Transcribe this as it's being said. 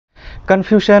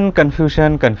Confusion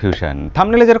confusion confusion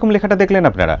থাম্বনেলে যেরকম লেখাটা দেখলেন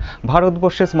আপনারা,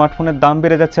 ভারতবর্ষে স্মার্টফোনের দাম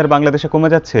বেড়ে যাচ্ছে আর বাংলাদেশে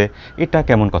কমে যাচ্ছে, এটা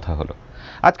কেমন কথা হলো?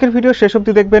 আজকের ভিডিও শেষ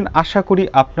অবধি দেখবেন, আশা করি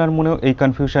আপনার মনেও এই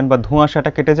কনফিউশন বা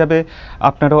ধোঁয়াশাটা কেটে যাবে,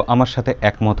 আপনারাও আমার সাথে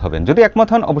একমত হবেন। যদি একমত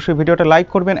হন অবশ্যই ভিডিওটা লাইক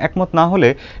করবেন, একমত না হলে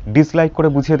ডিসলাইক করে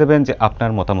বুঝিয়ে দেবেন যে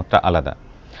আপনার মতামতটা আলাদা।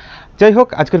 যাই হোক,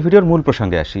 আজকের ভিডিওর মূল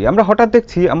প্রসঙ্গে আসি। আমরা হঠাৎ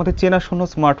দেখছি আমাদের চেনাশোনা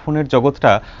স্মার্টফোনের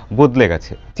জগৎটা বদলে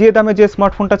গেছে। যে দামে যে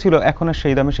স্মার্টফোনটা ছিল এখন আর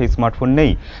সেই দামে সেই স্মার্টফোন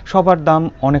নেই, সবার দাম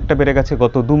অনেকটা বেড়ে গেছে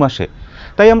গত 2 মাসে।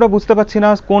 তাই আমরা বুঝতে পারছি না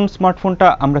কোন স্মার্টফোনটা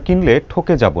আমরা কিনলে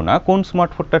ঠকে যাব না, কোন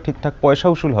স্মার্টফোনটা ঠিকঠাক পয়সা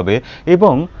উসুল হবে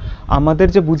এবং আমাদের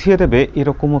যে বুঝিয়ে দেবে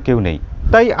এরকমও কেউ নেই।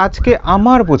 তাই আজকে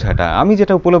আমার বোঝাটা, আমি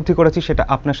যেটা উপলব্ধি করেছি সেটা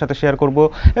আপনার সাথে শেয়ার করব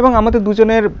এবং আমাদের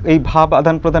দুজনের এই ভাব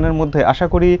আদান প্রদানের মধ্যে আশা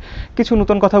করি কিছু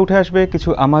নতুন কথা উঠে আসবে, কিছু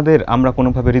আমরা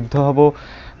কোনোভাবে ঋদ্ধ হব।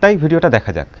 তাই ভিডিওটা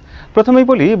দেখা যাক। প্রথমেই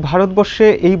বলি, ভারতবর্ষে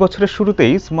এই বছরের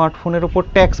শুরুতেই স্মার্টফোনের ওপর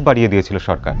ট্যাক্স বাড়িয়ে দিয়েছিল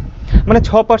সরকার, মানে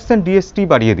 6% ডিএসটি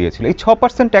বাড়িয়ে দিয়েছিল। এই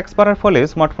 6% ট্যাক্স বাড়ার ফলে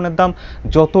স্মার্টফোনের দাম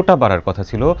যতটা বাড়ার কথা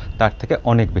ছিল তার থেকে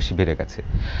অনেক বেশি বেড়ে গেছে।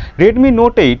 রেডমি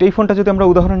নোট 8 এই ফোনটা যদি আমরা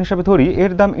উদাহরণ হিসাবে ধরি,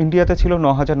 এর দাম ইন্ডিয়াতে ছিল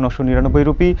 9,999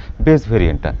 রুপি বেস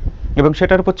ভেরিয়েন্টটা, এবং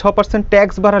সেটার উপর 6%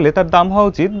 ট্যাক্স বাড়ালে তার দাম হওয়া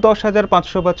উচিত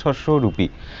 10,500 বা 600 রুপি,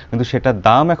 কিন্তু সেটার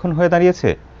দাম এখন হয়ে দাঁড়িয়েছে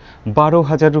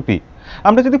 12,000 রুপি।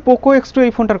 আমরা যদি পোকো X2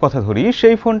 এই ফোনটার কথা ধরি,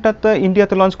 সেই ফোনটা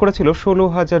ইন্ডিয়াতে লঞ্চ করেছিল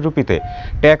 16,000 রুপিতে,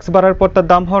 ট্যাক্স বাড়ার পর তার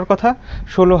দাম হওয়ার কথা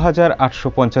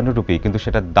 16,855 রুপি, কিন্তু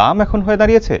সেটার দাম এখন হয়ে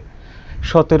দাঁড়িয়েছে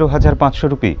 17,500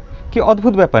 রুপি। কি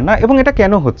অদ্ভুত ব্যাপার না? এবং এটা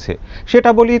কেন হচ্ছে সেটা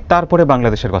বলি, তারপরে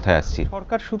বাংলাদেশের কথায় আসছি।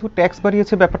 সরকার শুধু ট্যাক্স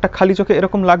বাড়িয়েছে ব্যাপারটা খালি চোখে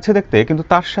এরকম লাগছে দেখতে, কিন্তু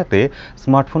তার সাথে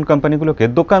স্মার্টফোন কোম্পানিগুলোকে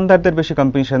দোকানদারদের বেশি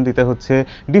কমিশন দিতে হচ্ছে,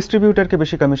 ডিস্ট্রিবিউটারকে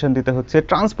বেশি কমিশন দিতে হচ্ছে,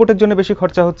 ট্রান্সপোর্টের জন্য বেশি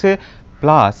খরচা হচ্ছে,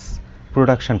 প্লাস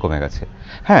প্রোডাকশন কমে গেছে।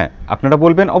 হ্যাঁ, আপনারা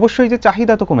বলবেন অবশ্যই যে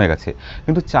চাহিদা তো কমে গেছে,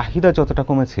 কিন্তু চাহিদা যতটা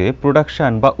কমেছে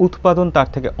প্রোডাকশন বা উৎপাদন তার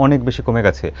থেকে অনেক বেশি কমে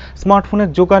গেছে। স্মার্টফোনের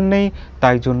জোগান নেই,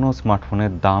 তাই জন্য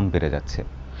স্মার্টফোনের দাম বেড়ে যাচ্ছে।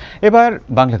 এবার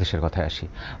বাংলাদেশের কথায় আসি।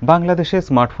 বাংলাদেশে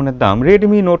স্মার্টফোনের দাম,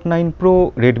 Redmi note 9 pro,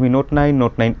 Redmi note 9,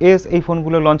 note 9S এই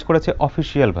ফোনগুলো লঞ্চ করেছে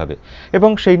অফিসিয়ালভাবে, এবং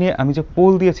সেই নিয়ে আমি যে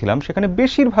পোল দিয়েছিলাম সেখানে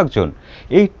বেশিরভাগ জন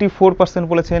 84%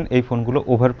 বলেছেন এই ফোনগুলো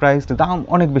ওভার প্রাইসড, দাম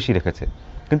অনেক বেশি রেখেছে।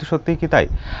 কিন্তু সত্যিই কি তাই?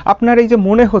 আপনার এই যে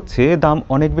মনে হচ্ছে দাম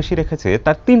অনেক বেশি রেখেছে,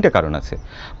 তার 3টে কারণ আছে।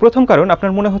 প্রথম কারণ,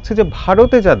 আপনার মনে হচ্ছে যে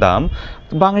ভারতে যা দাম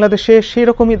বাংলাদেশে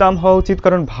সেরকমই দাম হওয়া উচিত,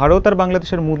 কারণ ভারত আর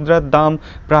বাংলাদেশের মুদ্রার দাম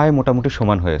প্রায় মোটামুটি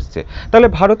সমান হয়ে এসছে। তাহলে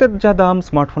ভারতের যা দাম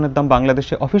স্মার্টফোনের দাম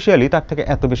বাংলাদেশে অফিসিয়ালি তার থেকে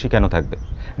এত বেশি কেন থাকবে?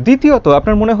 দ্বিতীয়ত,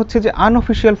 আপনার মনে হচ্ছে যে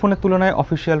আনঅফিসিয়াল ফোনের তুলনায়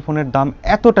অফিসিয়াল ফোনের দাম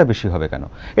এতটা বেশি হবে কেন?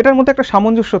 এটার মধ্যে একটা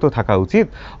সামঞ্জস্য তো থাকা উচিত।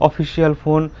 অফিসিয়াল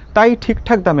ফোন তাই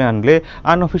ঠিকঠাক দামে আনলে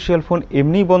আনঅফিসিয়াল ফোন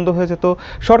এমনিই বন্ধ হয়ে যেত।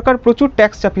 সরকার প্রচুর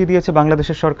ট্যাক্স চাপিয়ে দিয়েছে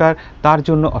বাংলাদেশের সরকার, তার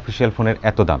জন্য অফিসিয়াল ফোনের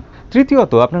এত দাম।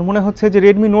 তৃতীয়ত, আপনার মনে হচ্ছে যে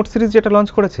রেডমি নোট সিরিজ যেটা লঞ্চ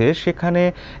করেছে সেখানে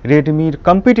রেডমির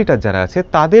কম্পিটিটর যারা আছে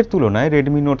তাদের তুলনায়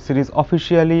রেডমি নোট সিরিজ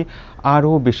অফিসিয়ালি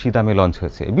আরও বেশি দামে লঞ্চ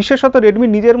হয়েছে। বিশেষত রেডমি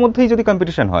নিজের মধ্যেই যদি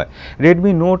কম্পিটিশন হয়,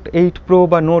 রেডমি নোট 8 প্রো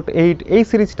বা নোট 8 এই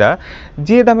সিরিজটা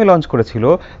যে দামে লঞ্চ করেছিল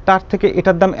তার থেকে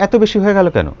এটার দাম এত বেশি হয়ে গেল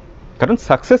কেন? কারণ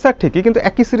সাকসেসার ঠিকই, কিন্তু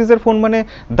একই সিরিজের ফোন মানে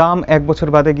দাম 1 বছর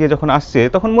বাদে গিয়ে যখন আসছে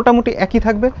তখন মোটামুটি একই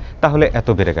থাকবে, তাহলে এত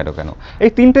বেড়ে গেল কেন?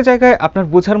 এই 3টে জায়গায় আপনার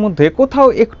বোঝার মধ্যে কোথাও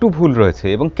একটু ভুল রয়েছে,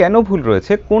 এবং কেন ভুল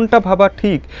রয়েছে, কোনটা ভাবা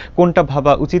ঠিক, কোনটা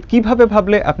ভাবা উচিত, কিভাবে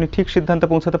ভাবলে আপনি ঠিক সিদ্ধান্তে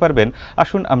পৌঁছাতে পারবেন,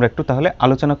 আসুন আমরা একটু তাহলে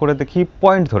আলোচনা করে দেখি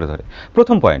পয়েন্ট ধরে ধরে।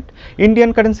 প্রথম পয়েন্ট,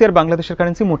 ইন্ডিয়ান কারেন্সি আর বাংলাদেশের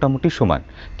কারেন্সি মোটামুটি সমান,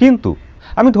 কিন্তু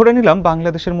আমি ধরে নিলাম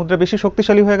বাংলাদেশের মুদ্রা বেশি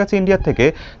শক্তিশালী হয়ে গেছে ইন্ডিয়ার থেকে,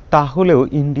 তাহলেও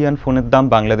ইন্ডিয়ান ফোনের দাম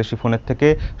বাংলাদেশি ফোনের থেকে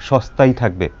সস্তাই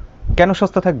থাকবে। কেন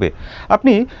সস্তা থাকবে?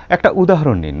 আপনি একটা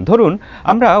উদাহরণ নিন, ধরুন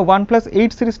আমরা OnePlus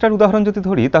 8 সিরিজটার উদাহরণ যদি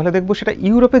ধরি, তাহলে দেখব সেটা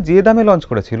ইউরোপে যে দামে লঞ্চ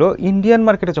করেছিল ইন্ডিয়ান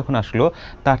মার্কেটে যখন আসলো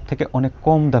তার থেকে অনেক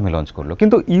কম দামে লঞ্চ করলো,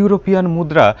 কিন্তু ইউরোপিয়ান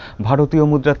মুদ্রা ভারতীয়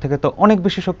মুদ্রার থেকে তো অনেক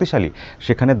বেশি শক্তিশালী,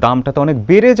 সেখানে দামটা তো অনেক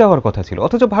বেড়ে যাওয়ার কথা ছিল,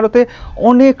 অথচ ভারতে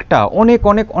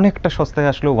অনেকটা সস্তায়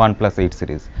আসলো OnePlus 8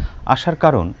 সিরিজ। আসার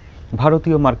কারণ,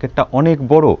 ভারতীয় মার্কেটটা অনেক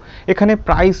বড়, এখানে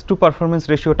প্রাইস টু পারফরমেন্স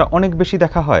রেশিওটা অনেক বেশি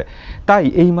দেখা হয়, তাই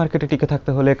এই মার্কেটে টিকে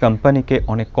থাকতে হলে কোম্পানিকে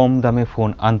অনেক কম দামে ফোন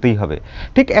আনতেই হবে।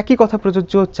 ঠিক একই কথা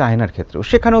প্রযোজ্য চায়নার ক্ষেত্রেও,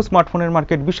 সেখানেও স্মার্টফোনের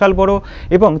মার্কেট বিশাল বড়,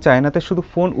 এবং চায়নাতে শুধু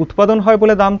ফোন উৎপাদন হয়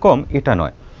বলে দাম কম এটা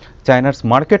নয়, চায়নার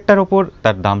মার্কেটটার ওপর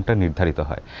তার দামটা নির্ধারিত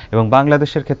হয়, এবং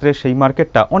বাংলাদেশের ক্ষেত্রে সেই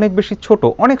মার্কেটটা অনেক বেশি ছোট,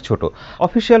 অনেক ছোট।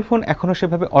 অফিসিয়াল ফোন এখনও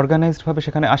সেভাবে অর্গানাইজডভাবে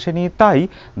সেখানে আসেনি, তাই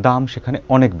দাম সেখানে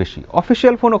অনেক বেশি।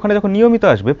 অফিসিয়াল ফোন ওখানে যখন নিয়মিত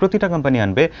আসবে, প্রতিটা কোম্পানি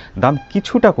আনবে, দাম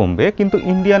কিছুটা কমবে, কিন্তু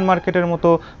ইন্ডিয়ান মার্কেটের মতো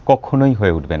কখনোই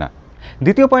হয়ে উঠবে না।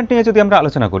 দ্বিতীয় পয়েন্ট নিয়ে যদি আমরা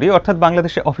আলোচনা করি, অর্থাৎ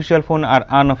বাংলাদেশে অফিসিয়াল ফোন আর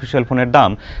আনঅফিসিয়াল ফোনের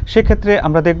দাম, সেক্ষেত্রে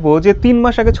আমরা দেখব যে 3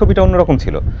 মাস আগে ছবিটা অন্যরকম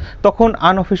ছিল। তখন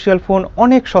আনঅফিসিয়াল ফোন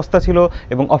অনেক সস্তা ছিল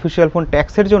এবং অফিসিয়াল ফোন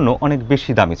ট্যাক্সের জন্য অনেক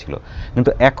বেশি দামি ছিল।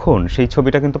 কিন্তু এখন সেই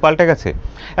ছবিটা কিন্তু পাল্টে গেছে।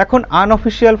 এখন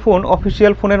আনঅফিসিয়াল ফোন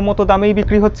অফিসিয়াল ফোনের মতো দামেই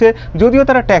বিক্রি হচ্ছে, যদিও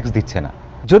তারা ট্যাক্স দিচ্ছে না,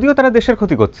 যদিও তারা দেশের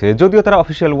ক্ষতি করছে, যদিও তারা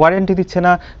অফিসিয়াল ওয়ারেন্টি দিচ্ছে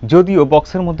না, যদিও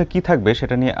বক্সের মধ্যে কি থাকবে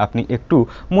সেটা নিয়ে আপনি একটু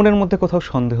মনের মধ্যে কোথাও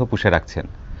সন্দেহ পুষে রাখছেন।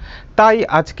 তাই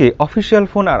আজকে অফিসিয়াল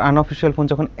ফোন আর আনঅফিসিয়াল ফোন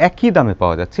যখন একই দামে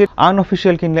পাওয়া যাচ্ছে,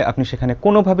 আনঅফিসিয়াল কিনলে আপনি সেখানে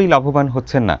কোনোভাবেই লাভবান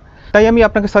হচ্ছেন না। তাই আমি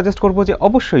আপনাকে সাজেস্ট করব যে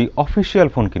অবশ্যই অফিসিয়াল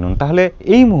ফোন কিনুন, তাহলে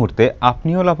এই মুহূর্তে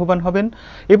আপনিও লাভবান হবেন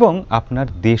এবং আপনার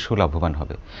দেশও লাভবান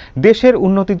হবে। দেশের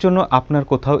উন্নতির জন্য আপনার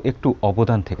কোথাও একটু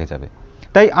অবদান থেকে যাবে।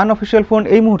 তাই আনঅফিসিয়াল ফোন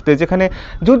এই মুহূর্তে যেখানে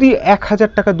যদি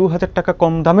 1000 টাকা 2000 টাকা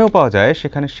কম দামেও পাওয়া যায়,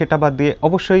 সেখানে সেটা বাদ দিয়ে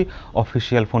অবশ্যই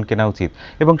অফিসিয়াল ফোন কেনা উচিত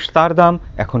এবং তার দাম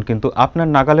এখন কিন্তু আপনার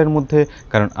নাগালের মধ্যে,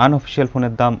 কারণ আনঅফিসিয়াল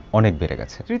ফোনের দাম অনেক বেড়ে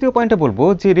গেছে। তৃতীয় পয়েন্টে বলবো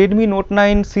যে রেডমি নোট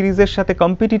 9 সিরিজের সাথে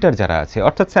কম্পিটিটর যারা আছে,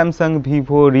 অর্থাৎ স্যামসাং,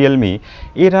 ভিভো, রিয়েলমি,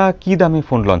 এরা কি দামে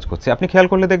ফোন লঞ্চ করছে। আপনি খেয়াল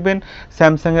করলে দেখবেন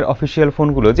স্যামসাংয়ের অফিসিয়াল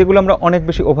ফোনগুলো, যেগুলো আমরা অনেক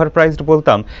বেশি ওভার প্রাইসড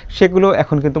বলতাম, সেগুলো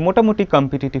এখন কিন্তু মোটামুটি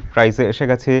কম্পিটিটিভ প্রাইসে এসে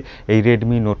গেছে এই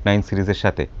রেডমি নোট 9 সিরিজের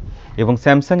সাথে। এবং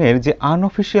স্যামসাংয়ের যে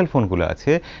আনঅফিসিয়াল ফোনগুলো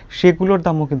আছে সেগুলোর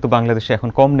দামও কিন্তু বাংলাদেশে এখন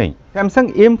কম নেই। স্যামসাং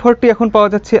M40 এখন পাওয়া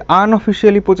যাচ্ছে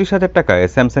আনঅফিসিয়ালি 25,000 টাকায়,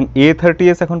 স্যামসাং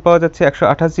A30s এখন পাওয়া যাচ্ছে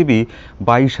 128GB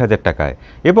 22,000 টাকায়,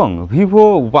 এবং ভিভো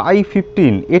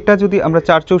Y15, এটা যদি আমরা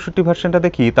 464 ভার্সনটা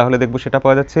দেখি তাহলে দেখব সেটা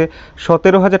পাওয়া যাচ্ছে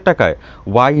 17,000 টাকায়,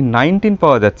 Y19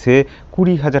 পাওয়া যাচ্ছে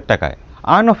 20,000 টাকায়।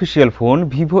 আনঅফিসিয়াল ফোন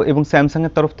ভিভো এবং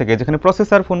স্যামসাংয়ের তরফ থেকে, যেখানে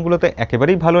প্রসেসর ফোনগুলোতে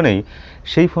একেবারেই ভালো নেই,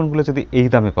 সেই ফোনগুলো যদি এই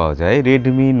দামে পাওয়া যায়,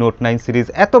 রেডমি নোট 9 সিরিজ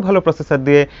এত ভালো প্রসেসর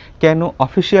দিয়ে কেন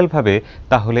অফিসিয়ালভাবে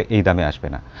তাহলে এই দামে আসবে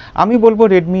না? আমি বলবো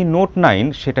রেডমি নোট 9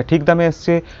 সেটা ঠিক দামে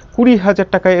এসছে, 20,000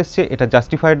 টাকায় এসছে, এটা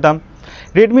জাস্টিফাইড দাম।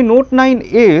 রেডমি নোট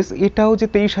 9s এটাও যে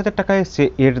 23,000 টাকায় এসছে,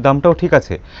 এর দামটাও ঠিক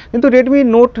আছে। কিন্তু রেডমি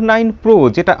নোট 9 প্রো,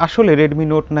 যেটা আসলে Redmi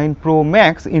note 9 pro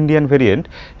max Indian variant,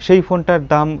 সেই ফোনটার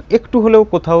দাম একটু হলেও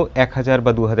কোথাও 1000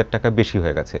 বা 2000 টাকা বেশি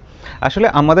হয়ে গেছে। আসলে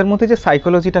আমাদের মধ্যে যে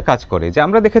সাইকোলজিটা কাজ করে, যে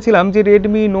আমরা দেখেছিলাম যে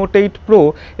রেডমি নোট 8 প্রো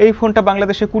এই ফোনটা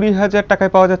বাংলাদেশে 20,000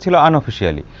 টাকায় পাওয়া যাচ্ছিল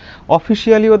আনঅফিসিয়ালি,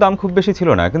 অফিসিয়ালিও দাম খুব বেশি ছিল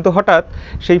না, কিন্তু হঠাৎ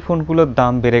সেই ফোনগুলোর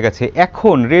দাম বেড়ে গেছে।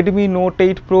 এখন রেডমি নোট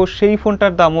 8 প্রো সেই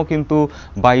ফোনটার দামও কিন্তু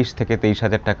 22 থেকে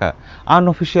 23,000 টাকা,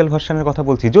 আনঅফিসিয়াল ভার্সনের কথা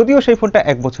বলছি, যদিও সেই ফোনটা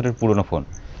 1 বছরের পুরনো ফোন।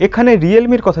 এখানে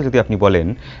রিয়েলমির কথা যদি আপনি বলেন,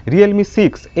 রিয়েলমি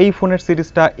 6 এই ফোনের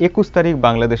সিরিজটা 21 তারিখ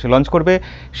বাংলাদেশে লঞ্চ করবে,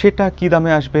 সেটা কি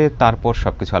দামে আসবে তারপর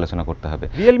সব কিছু আলোচনা করতে হবে।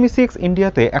 রিয়েলমি 6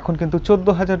 ইন্ডিয়াতে এখন কিন্তু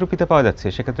 14,000 রুপিতে পাওয়া যাচ্ছে,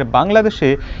 সেক্ষেত্রে বাংলাদেশে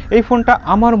এই ফোনটা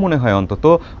আমার মনে হয় অন্তত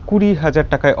 20,000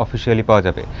 টাকায় অফিসিয়ালি পাওয়া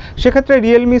যাবে। সেক্ষেত্রে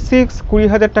রিয়েলমি 6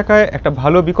 20,000 টাকায় একটা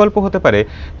ভালো বিকল্প হতে পারে,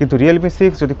 কিন্তু রিয়েলমি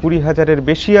 6 যদি 20,000-এর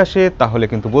বেশি আসে তাহলে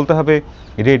কিন্তু বলতে হবে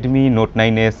রেডমি নোট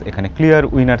 9s এখানে ক্লিয়ার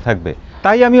উইনার থাকবে।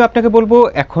 তাই আমি আপনাকে বলবো,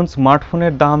 এখন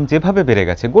স্মার্টফোনের দাম যেভাবে বেড়ে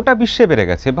গেছে, গোটা বিশ্বে বেড়ে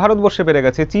গেছে, ভারতবর্ষে বেড়ে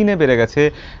গেছে, চীনে বেড়ে গেছে,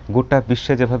 গোটা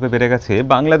বিশ্বে যেভাবে বেড়ে গেছে,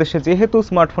 বাংলাদেশে যেহেতু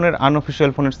স্মার্টফোনের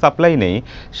আনঅফিসিয়াল ফোনের সাপ্লাই নেই,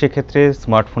 সেক্ষেত্রে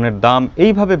স্মার্টফোনের দাম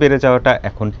এইভাবে বেড়ে যাওয়াটা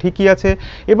এখন ঠিকই আছে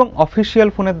এবং অফিসিয়াল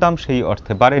ফোনের দাম সেই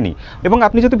অর্থে বাড়েনি। এবং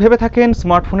আপনি যদি ভেবে থাকেন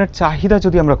স্মার্টফোনের চাহিদা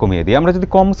যদি আমরা কমিয়ে দিই, আমরা যদি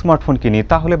কম স্মার্টফোন কিনি,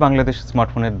 তাহলে বাংলাদেশে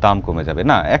স্মার্টফোনের দাম কমে যাবে,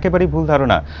 না, একেবারেই ভুল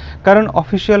ধারণা। কারণ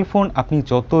অফিসিয়াল ফোন আপনি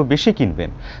যত বেশি কিনবেন,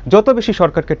 যত বেশি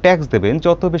সরকারকে ট্যাক্স দেবেন,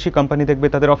 যত বেশি কোম্পানি দেখবে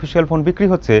তাদের অফিসিয়াল ফোন বিক্রি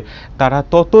হচ্ছে, তারা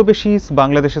তত বেশি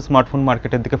বাংলাদেশের স্মার্টফোন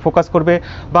মার্কেটের দিকে ফোকাস করবে,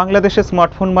 বাংলাদেশের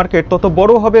স্মার্টফোন মার্কেট তত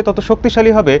বড় হবে, তত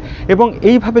শক্তিশালী হবে, এবং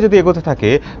এইভাবে যদি এগোতে থাকে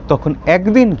তখন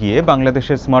একদিন গিয়ে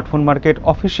বাংলাদেশের স্মার্টফোন মার্কেট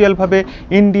অফিসিয়ালভাবে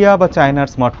ইন্ডিয়া বা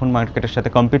চায়নার স্মার্টফোন মার্কেটের সাথে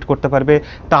কম্পিট করতে পারবে,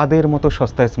 তাদের মতো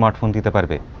সস্তায় স্মার্টফোন দিতে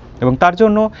পারবে। এবং তার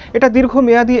জন্য এটা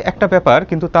দীর্ঘমেয়াদী একটা ব্যাপার,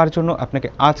 কিন্তু তার জন্য আপনাকে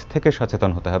আজ থেকে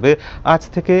সচেতন হতে হবে। আজ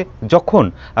থেকে যখন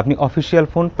আপনি অফিসিয়াল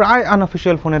ফোন প্রায়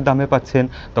আনঅফিসিয়াল ফোনের দামে পাচ্ছেন,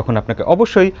 তখন আপনাকে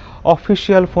অবশ্যই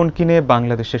অফিসিয়াল ফোন কিনে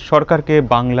বাংলাদেশের সরকারকে,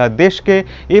 বাংলাদেশকে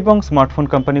এবং স্মার্টফোন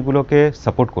কোম্পানিগুলোকে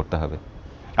সাপোর্ট করতে হবে।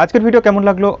 আজকের ভিডিও কেমন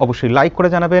লাগলো অবশ্যই লাইক করে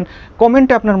জানাবেন,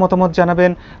 কমেন্টে আপনার মতামত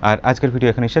জানাবেন, আর আজকের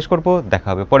ভিডিও এখানে শেষ করব। দেখা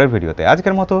হবে পরের ভিডিওতে।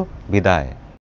 আজকের মতো বিদায়।